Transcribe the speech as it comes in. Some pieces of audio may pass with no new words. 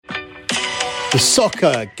The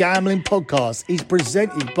Soccer Gambling Podcast is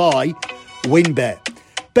presented by WynnBET.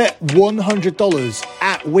 Bet $100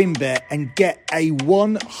 at WynnBET and get a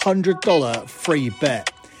 $100 free bet.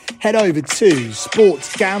 Head over to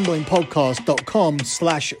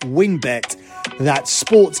sportsgamblingpodcast.com/WynnBET. That's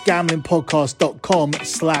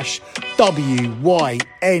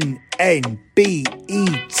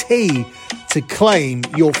sportsgamblingpodcast.com/WYNNBET to claim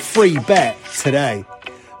your free bet today.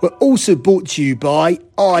 We're also brought to you by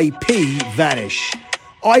IP Vanish.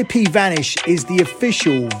 IP Vanish is the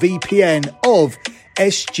official VPN of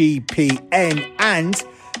SGPN, and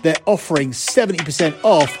they're offering 70%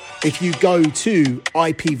 off if you go to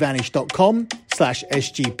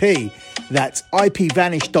ipvanish.com/SGP. That's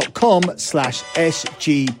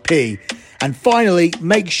ipvanish.com/SGP. And finally,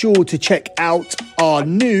 make sure to check out our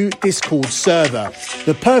new Discord server,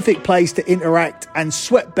 the perfect place to interact and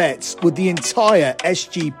sweat bets with the entire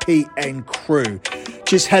SGPN crew.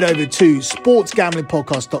 Just head over to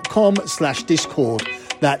sportsgamblingpodcast.com/Discord.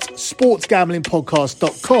 That's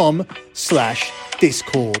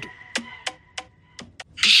sportsgamblingpodcast.com/Discord.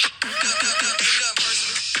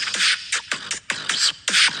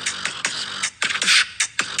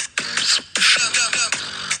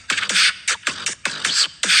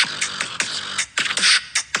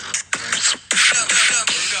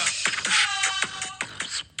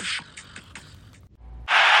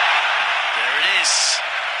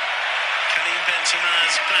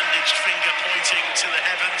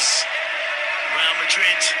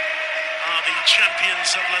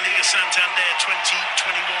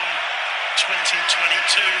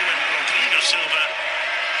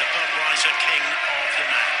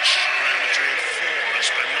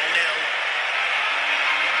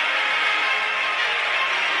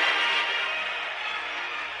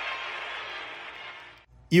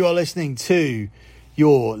 You are listening to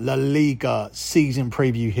your La Liga season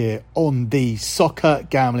preview here on the Soccer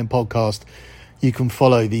Gambling Podcast. You can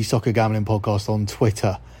follow the Soccer Gambling Podcast on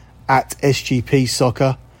Twitter at SGP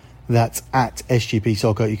Soccer. That's at SGP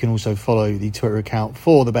Soccer. You can also follow the Twitter account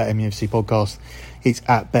for the BetMUFC podcast. It's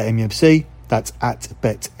at BetMUFC. That's at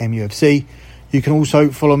BetMUFC. You can also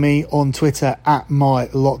follow me on Twitter at my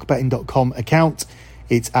lockbetting.com account.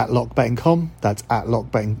 It's at lockbetting.com. That's at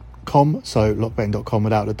lockbetting.com. So lockbetting.com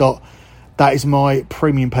without a dot. That is my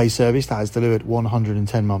premium pay service that has delivered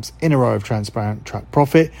 110 months in a row of transparent track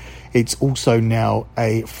profit. It's also now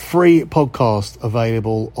a free podcast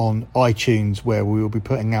available on iTunes, where we will be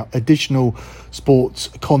putting out additional sports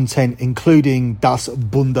content, including Das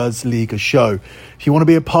Bundesliga show. If you want to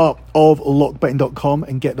be a part of lockbetting.com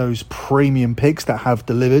and get those premium picks that have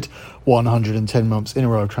delivered 110 months in a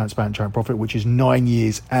row of transparent track profit, which is 9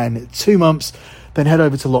 years and 2 months, then head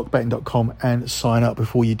over to lockbetting.com and sign up.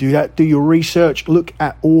 Before you do that, do your research, look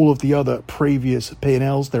at all of the other previous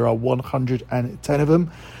P&Ls. There are 110 of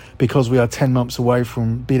them, because we are 10 months away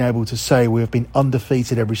from being able to say we have been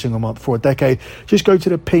undefeated every single month for a decade. Just go to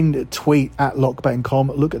the pinned tweet at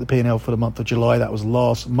lockbetting.com, look at the P&L for the month of July. That was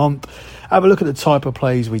last month. Have a look at the type of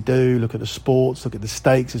plays we do, look at the sports, look at the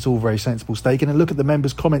stakes. It's all very sensible staking. And look at the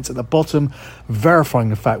members' comments at the bottom, verifying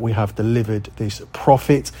the fact we have delivered this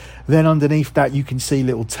profit. Then underneath that, you can see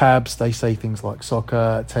little tabs. They say things like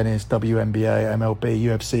soccer, tennis, WNBA, MLB,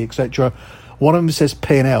 UFC, etc. One of them says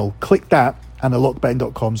P&L. Click that, and the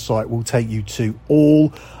lockbetting.com site will take you to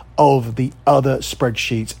all of the other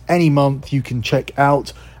spreadsheets. Any month you can check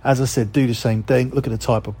out. As I said, do the same thing. Look at the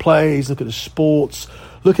type of plays, look at the sports,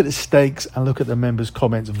 look at the stakes, and look at the members'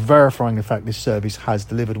 comments, verifying the fact this service has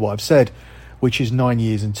delivered what I've said, which is 9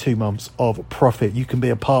 years and 2 months of profit. You can be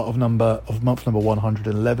a part of month number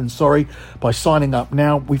 111, by signing up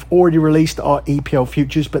now. We've already released our EPL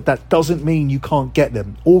futures, but that doesn't mean you can't get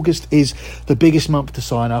them. August is the biggest month to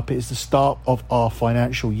sign up. It is the start of our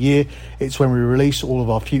financial year. It's when we release all of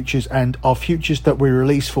our futures, and our futures that we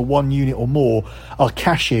release for 1 unit or more are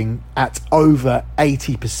cashing at over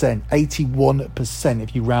 80%, 81%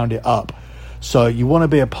 if you round it up. So you want to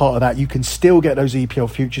be a part of that. You can still get those EPL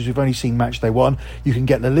futures. We've only seen match day 1. You can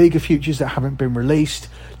get the Liga futures that haven't been released.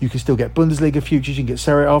 You can still get Bundesliga futures. You can get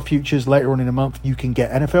Serie A futures later on in the month. You can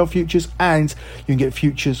get NFL futures, and you can get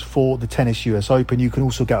futures for the Tennis US Open. You can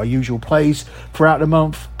also get our usual plays throughout the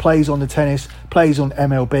month. Plays on the tennis, plays on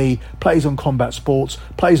MLB, plays on combat sports,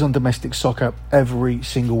 plays on domestic soccer every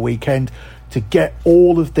single weekend. To get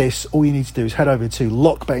all of this, all you need to do is head over to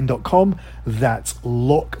lockbetting.com. That's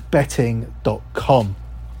lockbetting.com.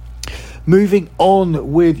 Moving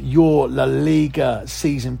on with your La Liga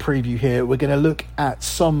season preview here, we're going to look at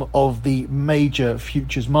some of the major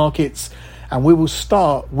futures markets, and we will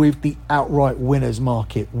start with the outright winners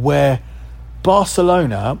market, where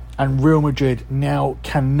Barcelona and Real Madrid now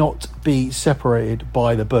cannot be separated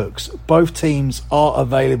by the books. Both teams are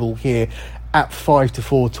available here at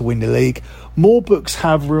 5-4 to win the league. More books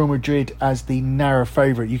have Real Madrid as the narrow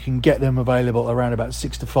favourite. You can get them available around about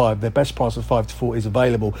 6-5. Their best price of 5-4 is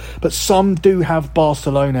available. But some do have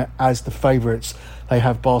Barcelona as the favourites. They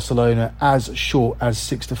have Barcelona as short as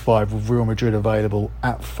 6-5 with Real Madrid available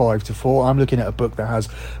at 5-4. I'm looking at a book that has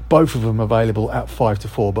both of them available at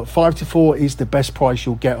 5-4. But 5-4 is the best price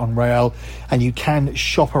you'll get on Real. And you can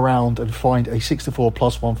shop around and find a 6-4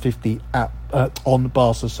 plus 150 on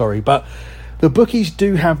Barca. But the bookies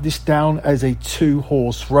do have this down as a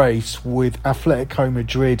 2-horse race with Atletico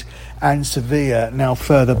Madrid and Sevilla now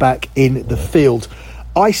further back in the field.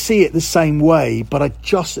 I see it the same way, but I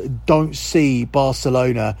just don't see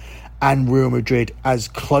Barcelona and Real Madrid as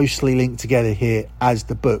closely linked together here as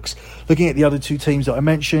the books. Looking at the other two teams that I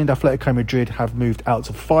mentioned, Atletico Madrid have moved out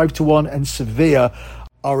to 5-1 and Sevilla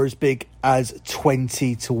are as big as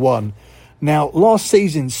 20-1. Now, last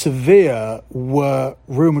season, Sevilla were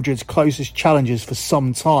Real Madrid's closest challengers for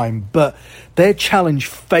some time, but their challenge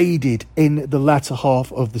faded in the latter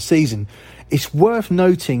half of the season. It's worth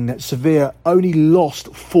noting that Sevilla only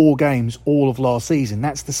lost 4 games all of last season.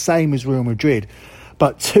 That's the same as Real Madrid.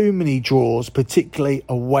 But too many draws, particularly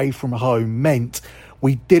away from home, meant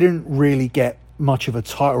we didn't really get much of a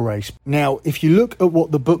title race. Now, if you look at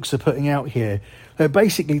what the books are putting out here, they're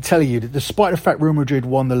basically telling you that despite the fact Real Madrid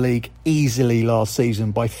won the league easily last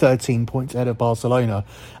season by 13 points ahead of Barcelona,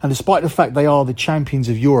 and despite the fact they are the champions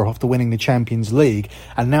of Europe after winning the Champions League,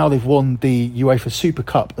 and now they've won the UEFA Super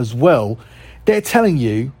Cup as well, they're telling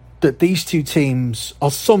you that these two teams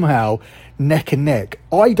are somehow neck and neck.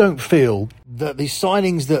 I don't feel that the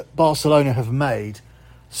signings that Barcelona have made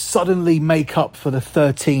suddenly make up for the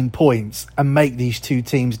 13 points and make these two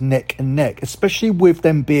teams neck and neck, especially with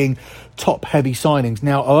them being top heavy signings.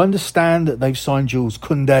 Now, I understand that they've signed Jules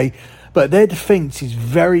Koundé, but their defence is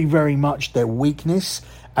very, very much their weakness.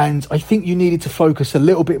 And I think you needed to focus a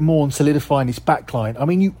little bit more on solidifying this backline. I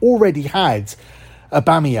mean, you already had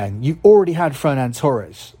Aubameyang, you already had Fernan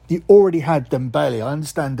Torres, you already had Dembele. I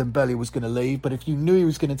understand Dembele was going to leave, but if you knew he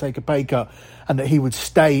was going to take a pay cut and that he would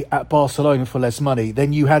stay at Barcelona for less money,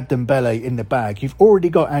 then you had Dembele in the bag. You've already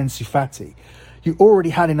got Ansu Fati. You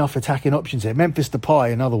already had enough attacking options here. Memphis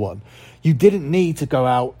Depay, another one. You didn't need to go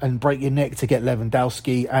out and break your neck to get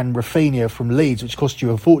Lewandowski and Rafinha from Leeds, which cost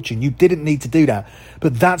you a fortune. You didn't need to do that,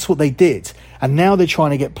 but that's what they did. And now they're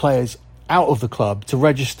trying to get players out of the club to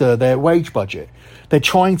register their wage budget. They're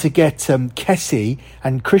trying to get Kessie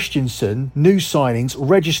and Christensen, new signings,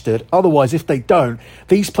 registered. Otherwise, if they don't,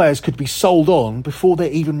 these players could be sold on before they're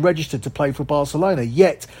even registered to play for Barcelona.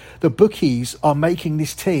 Yet, the bookies are making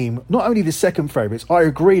this team not only the second favourites, I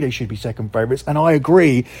agree they should be second favourites, and I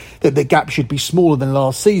agree that the gap should be smaller than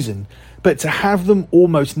last season. But to have them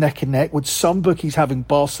almost neck and neck, with some bookies having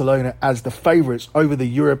Barcelona as the favourites over the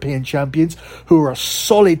European champions, who are a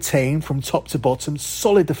solid team from top to bottom,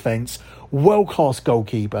 solid defence, world-class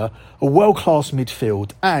goalkeeper, a world-class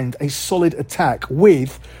midfield, and a solid attack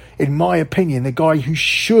with, in my opinion, the guy who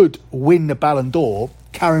should win the Ballon d'Or,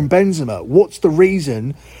 Karim Benzema. What's the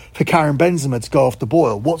reason for Karim Benzema to go off the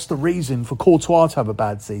boil? What's the reason for Courtois to have a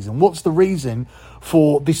bad season? What's the reason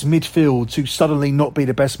for this midfield to suddenly not be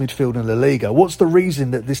the best midfield in La Liga? What's the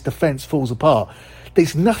reason that this defence falls apart?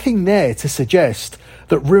 There's nothing there to suggest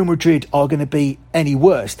that Real Madrid are going to be any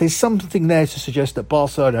worse. There's something there to suggest that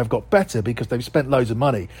Barcelona have got better because they've spent loads of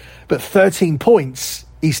money. But 13 points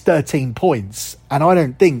is 13 points. And I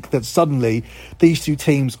don't think that suddenly these two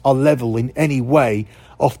teams are level in any way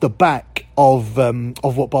off the back of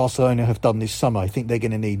what Barcelona have done this summer. I think they're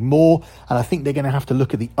going to need more, and I think they're going to have to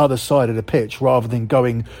look at the other side of the pitch rather than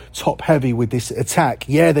going top heavy with this attack.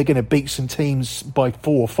 Yeah, they're going to beat some teams by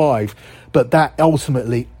 4 or 5, but that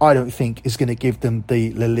ultimately I don't think is going to give them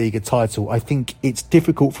the La Liga title. I think it's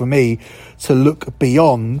difficult for me to look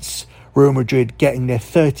beyond Real Madrid getting their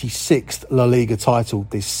 36th La Liga title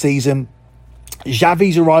this season.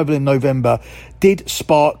 Xavi's arrival in November did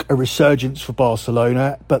spark a resurgence for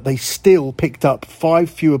Barcelona, but they still picked up 5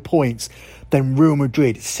 fewer points than Real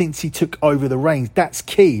Madrid since he took over the reins. That's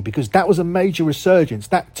key because that was a major resurgence.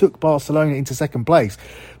 That took Barcelona into second place.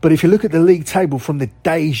 But if you look at the league table from the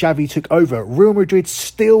day Xavi took over, Real Madrid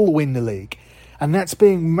still win the league. And that's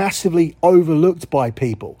being massively overlooked by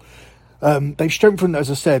people. They've strengthened, as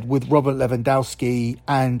I said, with Robert Lewandowski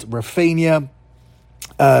and Rafinha.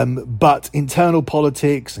 But internal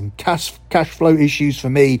politics and cash flow issues for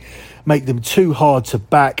me make them too hard to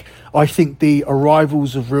back. I think the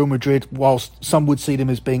arrivals of Real Madrid, whilst some would see them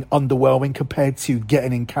as being underwhelming compared to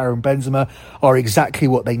getting in Karim Benzema, are exactly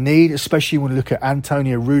what they need, especially when you look at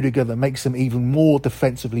Antonio Rudiger. That makes them even more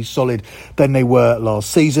defensively solid than they were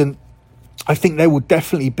last season. I think they will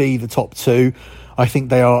definitely be the top two. I think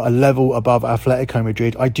they are a level above Atletico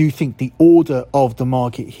Madrid. I do think the order of the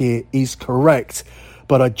market here is correct,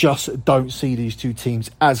 but I just don't see these two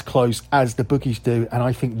teams as close as the bookies do. And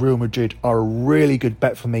I think Real Madrid are a really good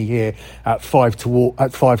bet for me here at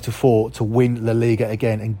 5-4 to win La Liga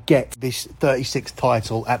again and get this 36th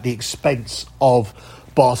title at the expense of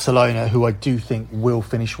Barcelona, who I do think will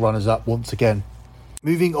finish runners-up once again.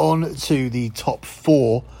 Moving on to the top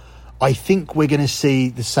four, I think we're going to see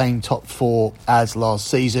the same top four as last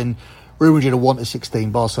season. Real Madrid are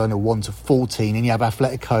 1-16, Barcelona 1-14, and you have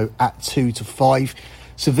Atletico at 2-5.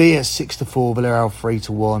 Sevilla 6-4, Villarreal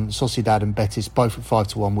 3-1, Sociedad and Betis both at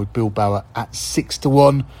 5-1, with Bilbao at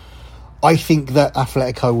 6-1. I think that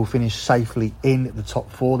Atletico will finish safely in the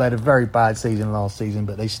top four. They had a very bad season last season,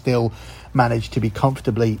 but they still managed to be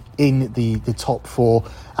comfortably in the top four.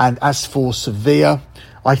 And as for Sevilla,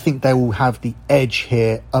 I think they will have the edge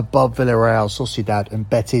here above Villarreal, Sociedad and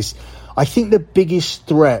Betis. I think the biggest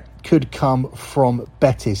threat could come from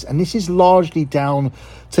Betis, and this is largely down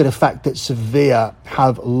to the fact that Sevilla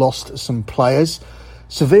have lost some players.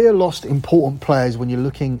 Sevilla lost important players when you're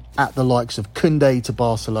looking at the likes of Koundé to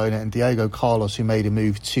Barcelona and Diego Carlos, who made a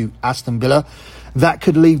move to Aston Villa. That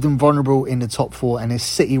could leave them vulnerable in the top four, and their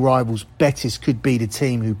city rivals Betis could be the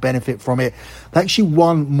team who benefit from it. They actually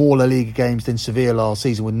won more La Liga games than Sevilla last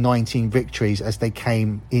season with 19 victories as they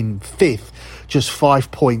came in fifth, just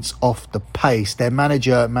 5 points off the pace. Their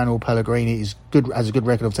manager, Manuel Pellegrini, has a good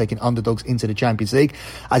record of taking underdogs into the Champions League,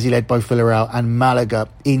 as he led both Villarreal and Malaga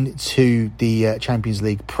into the Champions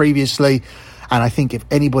League previously. And I think if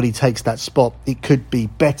anybody takes that spot, it could be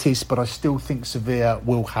Betis, but I still think Sevilla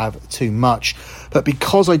will have too much. But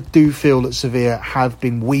because I do feel that Sevilla have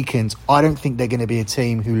been weakened, I don't think they're going to be a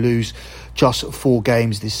team who lose just 4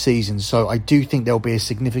 games this season. So I do think there'll be a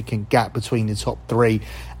significant gap between the top 3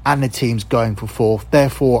 and the teams going for 4th.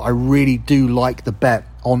 Therefore, I really do like the bet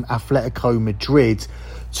on Atletico Madrid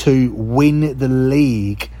to win the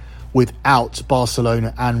league without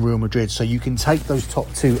Barcelona and Real Madrid. So you can take those top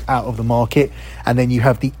 2 out of the market, and then you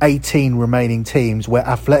have the 18 remaining teams where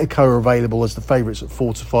Atletico are available as the favourites at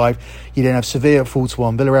 4-5. You then have Sevilla at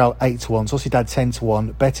 4-1, Villarreal 8-1, Sociedad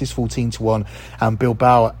 10-1, Betis 14-1, and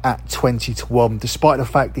Bilbao at 20-1. Despite the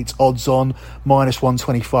fact it's odds on, minus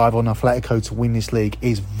 125 on Atletico to win this league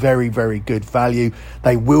is very, very good value.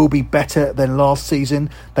 They will be better than last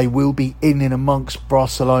season. They will be in and amongst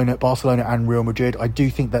Barcelona and Real Madrid. I do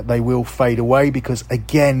think that they will fade away because,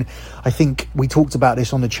 again, I think we talked about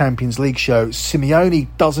this on the Champions League show. Simeone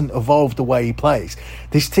doesn't evolve the way he plays.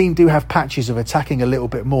 This team do have patches of attacking a little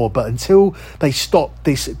bit more, but until they stop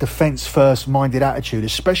this defence first minded attitude,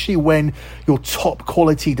 especially when your top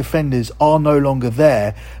quality defenders are no longer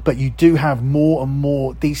there, but you do have more and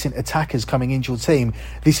more decent attackers coming into your team,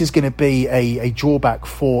 this is going to be a drawback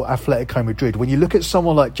for Atletico Madrid. When you look at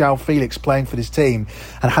someone like João Felix playing for this team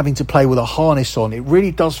and having to play with a harness on, it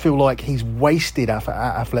really does feel like he's wasted at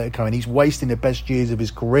Atletico, and he's wasting the best years of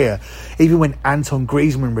his career. Even when Anton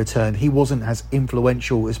Griezmann returned, he wasn't as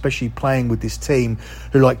influential, especially playing with this team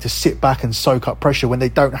who like to sit back and soak up pressure when they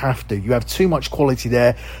don't have to. You have too much quality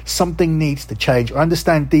there. Something needs to change. I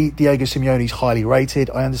understand Diego Simeone is highly rated.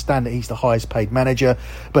 I understand that he's the highest paid manager,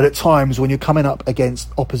 but at times when you're coming up against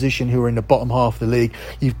opposition who are in the bottom half of the league,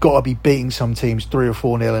 you've got to be beating some teams 3 or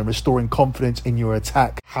 4-0 and restoring confidence in your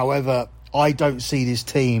attack. However, I don't see this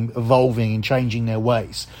team evolving and changing their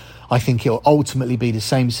ways. I think it'll ultimately be the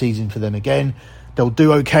same season for them again. They'll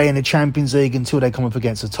do okay in the Champions League until they come up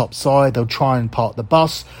against the top side. They'll try and park the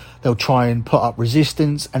bus. They'll try and put up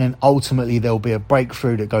resistance, and then ultimately there'll be a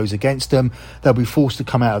breakthrough that goes against them. They'll be forced to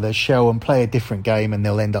come out of their shell and play a different game, and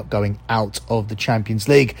they'll end up going out of the Champions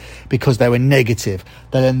League because they were negative.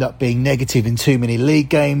 They'll end up being negative in too many league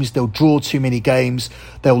games. They'll draw too many games.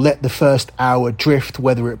 They'll let the first hour drift,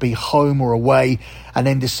 whether it be home or away, and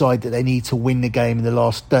then decide that they need to win the game in the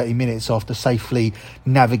last 30 minutes after safely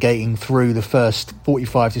navigating through the first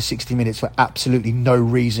 45 to 60 minutes for absolutely no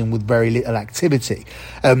reason with very little activity.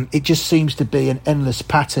 It just seems to be an endless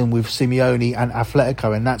pattern with Simeone and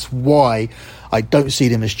Atletico, and that's why I don't see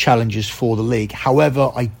them as challengers for the league. However,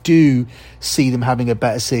 I do see them having a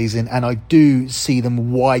better season, and I do see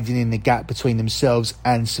them widening the gap between themselves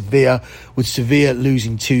and Sevilla. With Sevilla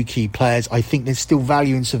losing 2 key players, I think there's still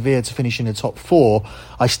value in Sevilla to finish in the top 4.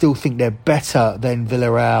 I still think they're better than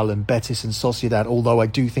Villarreal and Betis and Sociedad, although I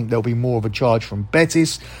do think there'll be more of a charge from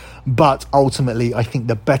Betis. But ultimately, I think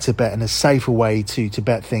the better bet and a safer way to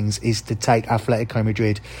bet things is to take Atletico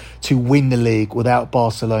Madrid to win the league without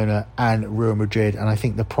Barcelona and Real Madrid. And I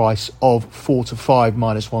think the price of 4-5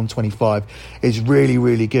 minus 125 is really,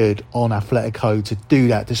 really good on Atletico to do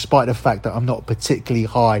that, despite the fact that I'm not particularly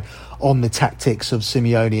high on the tactics of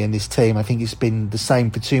Simeone and this team. I think it's been the same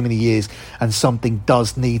for too many years, and something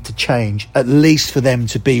does need to change, at least for them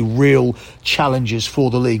to be real challengers for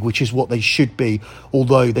the league, which is what they should be,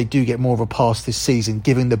 although they do get more of a pass this season,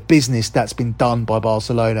 given the business that's been done by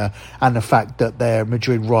Barcelona and the fact that their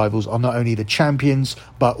Madrid rivals are not only the champions,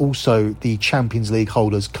 but also the Champions League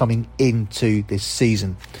holders coming into this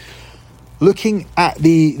season. Looking at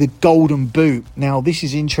the Golden Boot, now this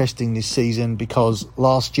is interesting this season because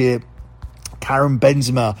last year Karim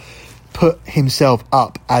Benzema put himself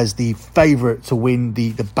up as the favourite to win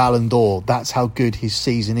the Ballon d'Or. That's how good his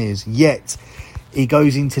season is. Yet he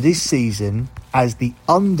goes into this season as the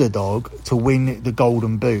underdog to win the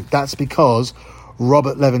Golden Boot. That's because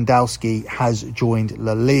Robert Lewandowski has joined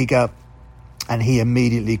La Liga, and he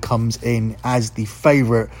immediately comes in as the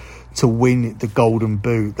favourite to win the Golden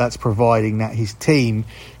Boot. That's providing that his team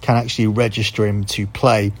can actually register him to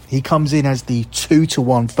play. He comes in as the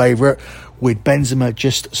 2-1 favourite, with Benzema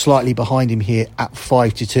just slightly behind him here at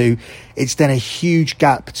 5-2. It's then a huge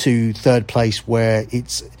gap to third place, where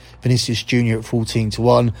it's Vinicius Junior at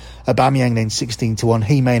 14-1, Aubameyang then 16-1.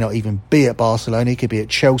 He may not even be at Barcelona, he could be at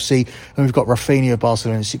Chelsea. And we've got Rafinha of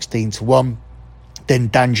Barcelona 16-1. Then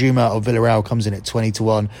Danjuma of Villarreal comes in at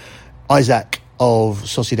 20-1. Isaac of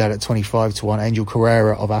Sociedad at 25-1, Angel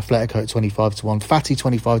Carrera of Atletico at 25-1, Fati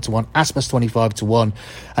 25-1, Aspas 25-1,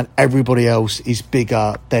 and everybody else is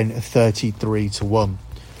bigger than 33-1.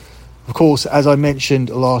 Of course, as I mentioned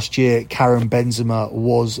last year, Karim Benzema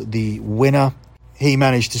was the winner. He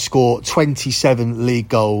managed to score 27 league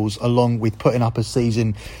goals, along with putting up a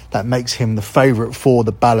season that makes him the favourite for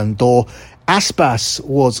the Ballon d'Or. Aspas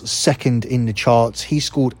was second in the charts. He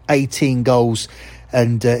scored 18 goals,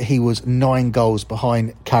 and he was 9 goals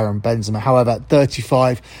behind Karim Benzema. However, at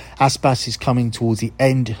 35, Aspas is coming towards the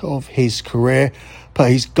end of his career, but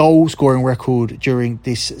his goal scoring record during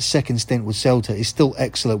this second stint with Celta is still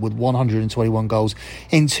excellent, with 121 goals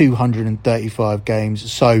in 235 games.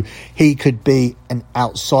 So he could be an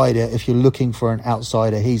outsider. If you're looking for an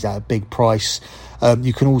outsider, he's at a big price.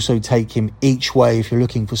 You can also take him each way if you're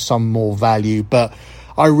looking for some more value, but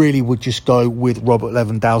I really would just go with Robert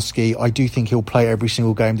Lewandowski. I do think he'll play every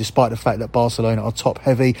single game, despite the fact that Barcelona are top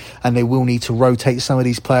heavy and they will need to rotate some of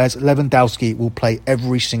these players. Lewandowski will play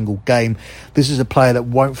every single game. This is a player that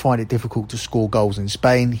won't find it difficult to score goals in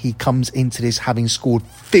Spain. He comes into this having scored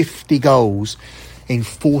 50 goals in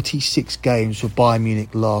 46 games for Bayern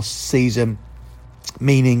Munich last season,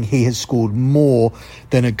 meaning he has scored more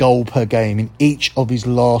than a goal per game in each of his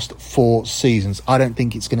last 4 seasons. I don't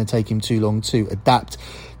think it's going to take him too long to adapt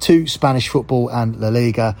to Spanish football and La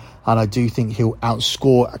Liga, and I do think he'll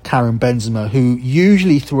outscore Karim Benzema, who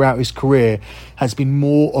usually throughout his career has been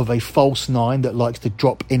more of a false nine that likes to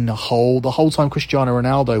drop in the hole. The whole time Cristiano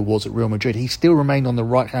Ronaldo was at Real Madrid, he still remained on the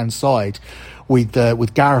right-hand side with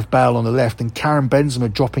Gareth Bale on the left, and Karim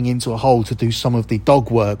Benzema dropping into a hole to do some of the dog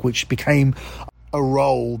work, which became a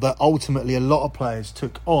role that ultimately a lot of players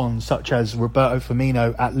took on, such as Roberto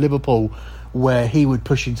Firmino at Liverpool, where he would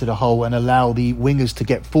push into the hole and allow the wingers to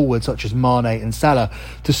get forward, such as Mane and Salah,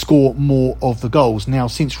 to score more of the goals. Now,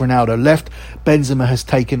 since Ronaldo left, Benzema has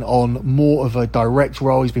taken on more of a direct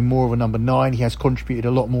role. He's been more of a number 9. He has contributed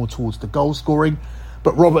a lot more towards the goal scoring.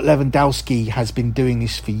 But Robert Lewandowski has been doing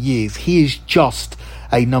this for years. He is just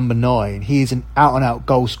a number 9. He is an out-and-out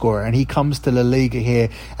goal scorer, and he comes to La Liga here,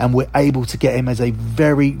 and we're able to get him as a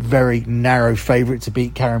very, very narrow favourite to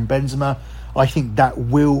beat Karim Benzema. I think that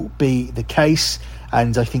will be the case,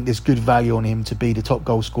 and I think there's good value on him to be the top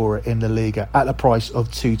goal scorer in La Liga at the price of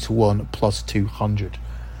 2-1 plus 200.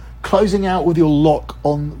 Closing out with your lock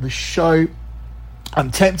on the show, I'm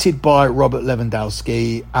tempted by Robert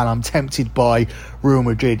Lewandowski and I'm tempted by Real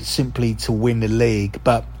Madrid simply to win the league.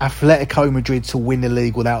 But Atletico Madrid to win the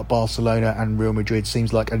league without Barcelona and Real Madrid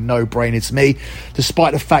seems like a no-brainer to me,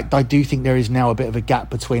 despite the fact I do think there is now a bit of a gap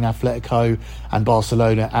between Atletico and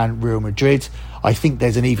Barcelona and Real Madrid. I think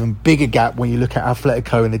there's an even bigger gap when you look at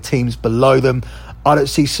Atletico and the teams below them. I don't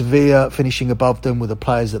see Sevilla finishing above them with the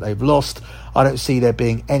players that they've lost. I don't see there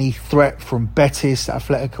being any threat from Betis,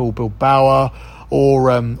 Atletico Bilbao, or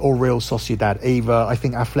Real Sociedad either. I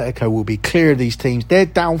think Atletico will be clear of these teams. Their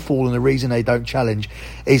downfall and the reason they don't challenge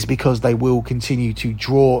is because they will continue to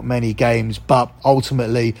draw many games, but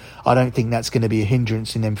ultimately I don't think that's going to be a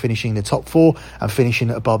hindrance in them finishing the top four and finishing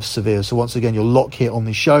above Sevilla. So once again, your lock here on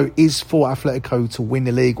the show is for Atletico to win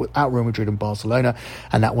the league without Real Madrid and Barcelona,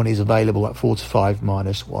 and that one is available at 4-5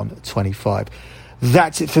 minus 125.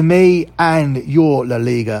 That's it for me and your La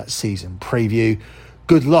Liga season preview.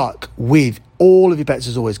 Good luck with all of your bets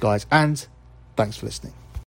as always, guys, and thanks for listening.